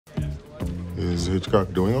Is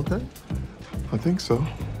Hitchcock doing okay? I think so.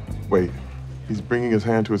 Wait, he's bringing his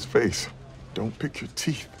hand to his face. Don't pick your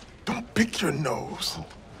teeth. Don't pick your nose. Oh,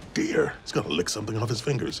 dear. He's gonna lick something off his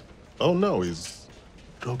fingers. Oh, no, he's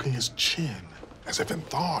stroking his chin, as if in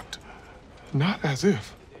thought. Not as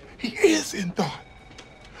if. He is in thought.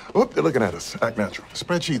 Oh, they're looking at us. Act natural.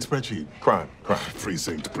 Spreadsheet. Crime.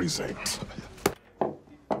 Precinct.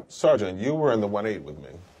 Sergeant, you were in the 1-8 with me,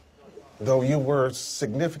 though you were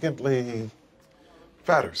significantly...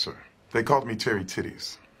 Fatter, sir. They called me Terry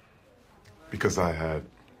Titties because I had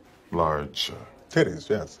large... Titties,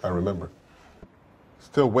 yes, I remember.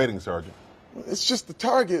 Still waiting, Sergeant. It's just the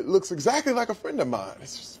target looks exactly like a friend of mine.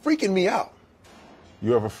 It's just freaking me out.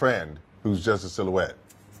 You have a friend who's just a silhouette.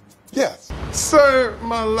 Yes. Sir,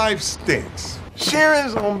 my life stinks.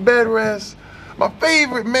 Sharon's on bed rest. My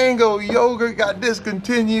favorite mango yogurt got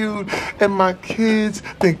discontinued. And my kids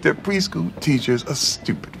think their preschool teacher's a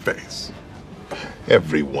stupid face.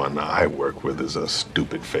 Everyone I work with is a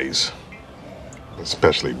stupid face.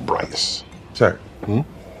 Especially Bryce. Sir.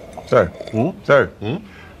 Sir. Sir.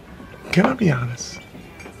 Can I be honest?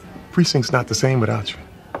 Precinct's not the same without you.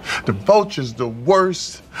 The vulture's the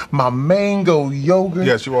worst. My mango yogurt.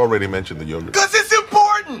 Yes, you already mentioned the yogurt. Because it's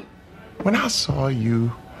important. When I saw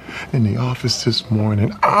you in the office this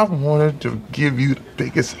morning, I wanted to give you the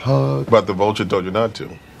biggest hug. But the vulture told you not to,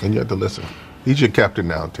 and you had to listen. He's your captain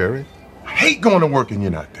now, Terry. I hate going to work and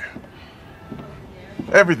you're not there.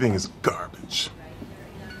 Everything is garbage.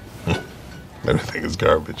 Everything is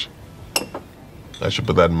garbage. I should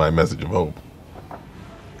put that in my message of hope.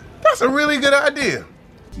 That's a really good idea.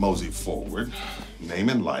 Mosey forward, name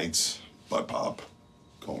and lights, butt pop,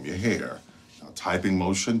 comb your hair. Now typing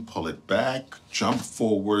motion, pull it back, jump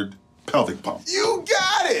forward, pelvic pump. You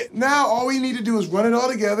got it! Now all we need to do is run it all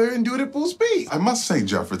together and do it at full speed. I must say,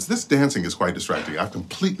 Jeffords, this dancing is quite distracting. I've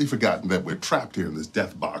completely forgotten that we're trapped here in this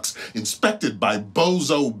death box, inspected by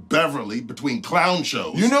Bozo Beverly between clown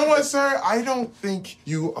shows. You know what, sir? I don't think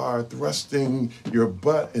you are thrusting your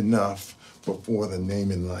butt enough before the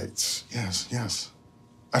naming lights. Yes.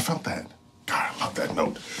 I felt that. God, I love that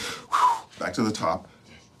note. Whew. Back to the top.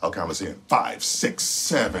 I'll count us in. 5, 6,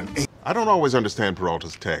 7, 8. I don't always understand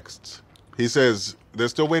Peralta's texts. He says they're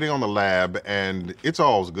still waiting on the lab and it's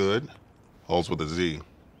all's good. All's with a Z.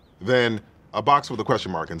 Then a box with a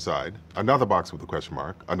question mark inside, another box with a question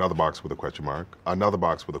mark, another box with a question mark, another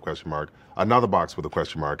box with a question mark, another box with a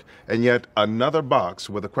question mark, and yet another box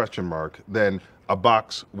with a question mark, then a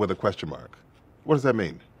box with a question mark. What does that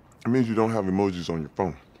mean? It means you don't have emojis on your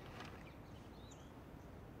phone.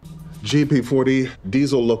 GP40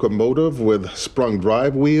 diesel locomotive with sprung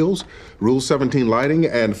drive wheels, Rule 17 lighting,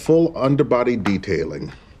 and full underbody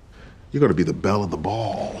detailing. You're going to be the belle of the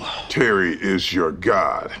ball. Terry is your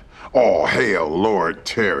god. All hail Lord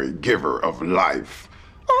Terry, giver of life.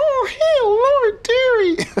 Oh, hail Lord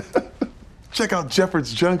Terry. Check out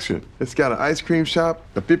Jeffords Junction. It's got an ice cream shop,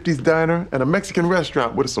 a 50s diner, and a Mexican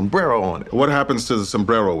restaurant with a sombrero on it. What happens to the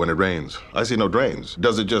sombrero when it rains? I see no drains.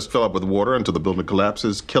 Does it just fill up with water until the building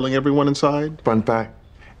collapses, killing everyone inside? Fun fact,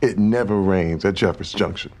 it never rains at Jeffords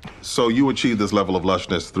Junction. So you achieve this level of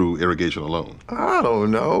lushness through irrigation alone? I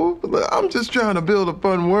don't know. I'm just trying to build a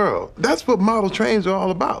fun world. That's what model trains are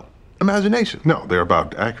all about. Imagination. No, they're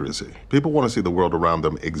about accuracy. People want to see the world around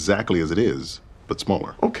them exactly as it is, but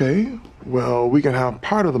smaller. Okay, well, we can have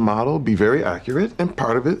part of the model be very accurate and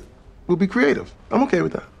part of it will be creative. I'm okay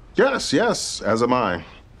with that. Yes, as am I.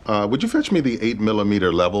 Would you fetch me the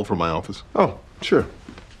 8mm level from my office? Oh, sure.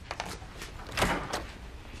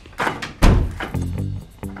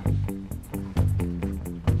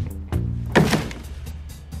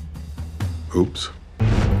 Oops.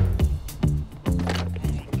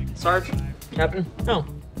 Sarge? Captain? Oh,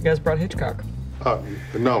 you guys brought Hitchcock.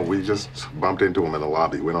 No, we just bumped into him in the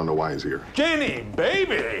lobby. We don't know why he's here. Jenny,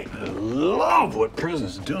 baby! I love what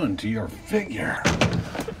prison's doing to your figure.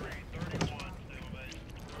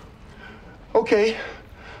 Okay,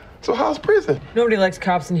 so how's prison? Nobody likes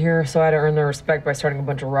cops in here, so I had to earn their respect by starting a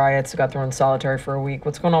bunch of riots. I got thrown in solitary for a week.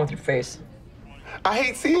 What's going on with your face? I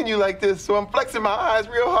hate seeing you like this, so I'm flexing my eyes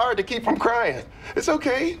real hard to keep from crying. It's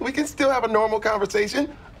okay, we can still have a normal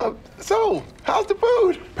conversation. So, how's the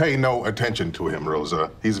food? Pay no attention to him, Rosa.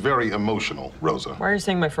 He's very emotional, Rosa. Why are you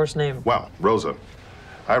saying my first name? Well, Rosa,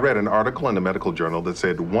 I read an article in a medical journal that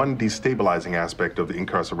said one destabilizing aspect of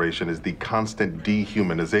incarceration is the constant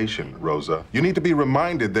dehumanization, Rosa. You need to be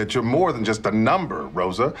reminded that you're more than just a number,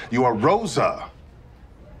 Rosa. You are Rosa.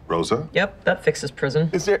 Rosa? Yep, that fixes prison.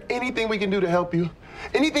 Is there anything we can do to help you?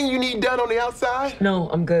 Anything you need done on the outside? No,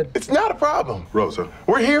 I'm good. It's not a problem. Rosa.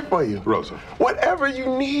 We're here for you. Rosa. Whatever you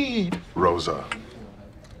need. Rosa.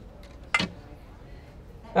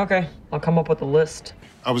 Okay, I'll come up with a list.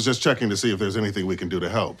 I was just checking to see if there's anything we can do to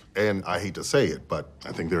help. And I hate to say it, but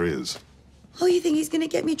I think there is. Oh, you think he's gonna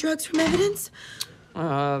get me drugs from evidence?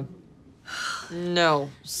 No.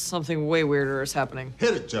 Something way weirder is happening.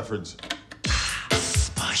 Hit it, Jeffords.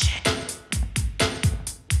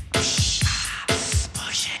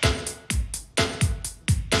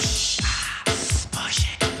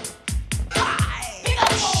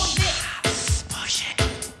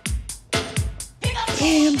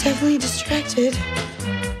 Hey, I'm definitely distracted.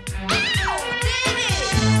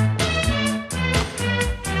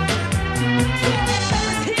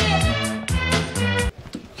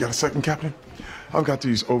 Got a second, Captain? I've got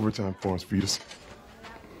these overtime forms for you to sign.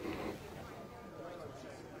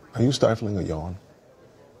 Are you stifling a yawn?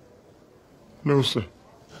 No, sir.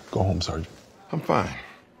 Go home, Sergeant. I'm fine.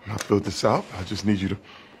 I filled this out. I just need you to...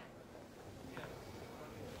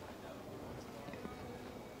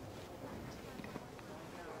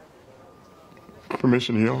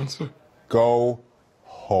 Permission to yawn, sir? Go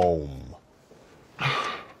home.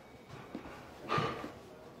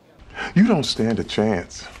 You don't stand a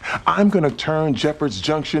chance. I'm gonna turn Jeffords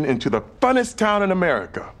Junction into the funnest town in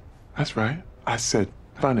America. That's right. I said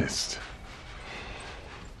funnest.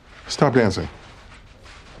 Stop dancing.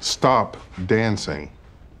 Stop dancing.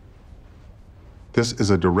 This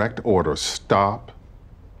is a direct order. Stop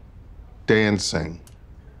dancing.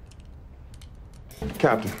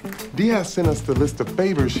 Captain, Diaz sent us the list of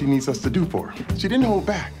favors she needs us to do for her. She didn't hold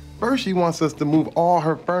back. First, she wants us to move all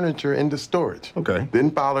her furniture into storage. Okay.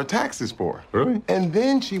 Then file her taxes for her. Really? And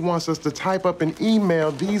then she wants us to type up and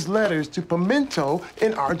email these letters to Pimento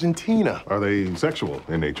in Argentina. Are they sexual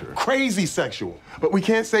in nature? Crazy sexual. But we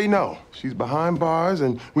can't say no. She's behind bars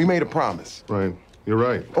and we made a promise. Right. You're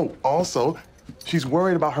right. Oh, also, she's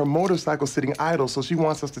worried about her motorcycle sitting idle, so she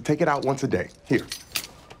wants us to take it out once a day. Here.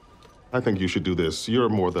 I think you should do this. You're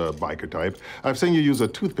more the biker type. I've seen you use a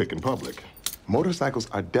toothpick in public. Motorcycles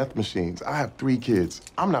are death machines. I have 3 kids.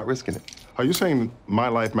 I'm not risking it. Are you saying my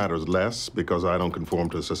life matters less because I don't conform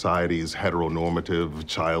to society's heteronormative,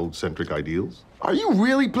 child-centric ideals? Are you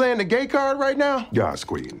really playing the gay card right now? Yes,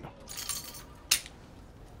 Queen.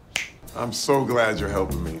 I'm so glad you're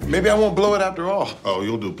helping me. Maybe I won't blow it after all. Oh,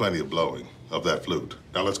 you'll do plenty of blowing of that flute.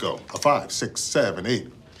 Now let's go. A 5, 6, 7,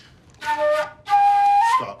 8.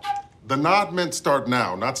 Stop. The nod meant start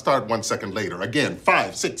now, not start 1 second later. Again,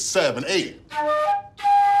 5, 6, 7, 8.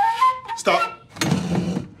 Stop.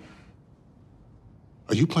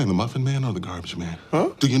 Are you playing the Muffin Man or the Garbage Man? Huh?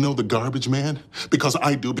 Do you know the Garbage Man? Because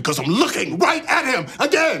I do, because I'm looking right at him.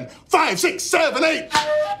 Again, 5, 6, 7, 8.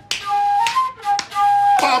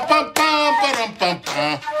 Bum, bum, bum, ba-dum, bum,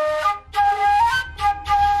 bum.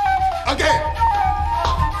 Again.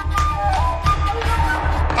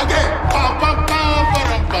 Again. Bum, bum, bum,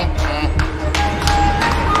 ba-dum, bum, bum.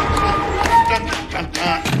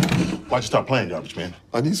 Why'd you stop playing, Garbage Man?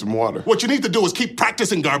 I need some water. What you need to do is keep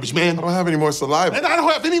practicing, Garbage Man. I don't have any more saliva. And I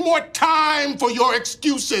don't have any more time for your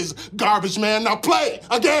excuses, Garbage Man. Now play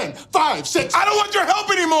again. 5, 6. I don't want your help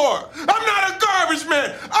anymore. I'm not a garbage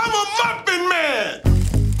man. I'm a muffin man.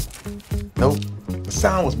 Nope. The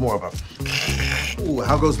sound was more of a... Ooh,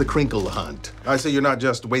 how goes the crinkle hunt? I say you're not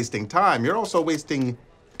just wasting time, you're also wasting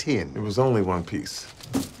tin. It was only 1 piece.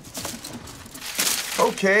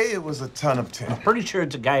 Okay, it was a ton of tin. Pretty sure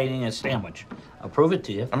it's a guy eating a sandwich. I'll prove it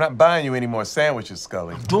to you. I'm not buying you any more sandwiches,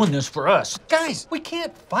 Scully. Doing this for us. Guys, we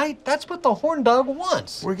can't fight. That's what the horn dog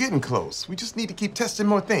wants. We're getting close. We just need to keep testing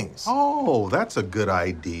more things. Oh, that's a good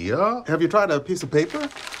idea. Have you tried a piece of paper?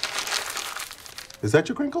 Is that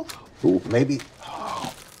your crinkle? Ooh, maybe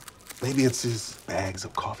it's his bags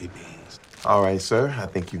of coffee beans. All right, sir. I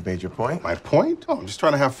think you've made your point. My point? Oh, I'm just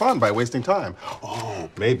trying to have fun by wasting time. Oh,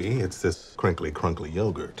 maybe it's this crinkly, crunkly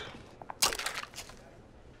yogurt.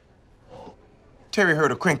 Terry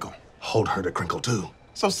heard a crinkle. Holt heard a crinkle, too.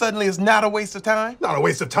 So suddenly it's not a waste of time? Not a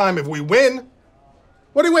waste of time if we win.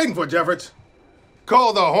 What are you waiting for, Jeffords?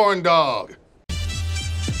 Call the horn dog.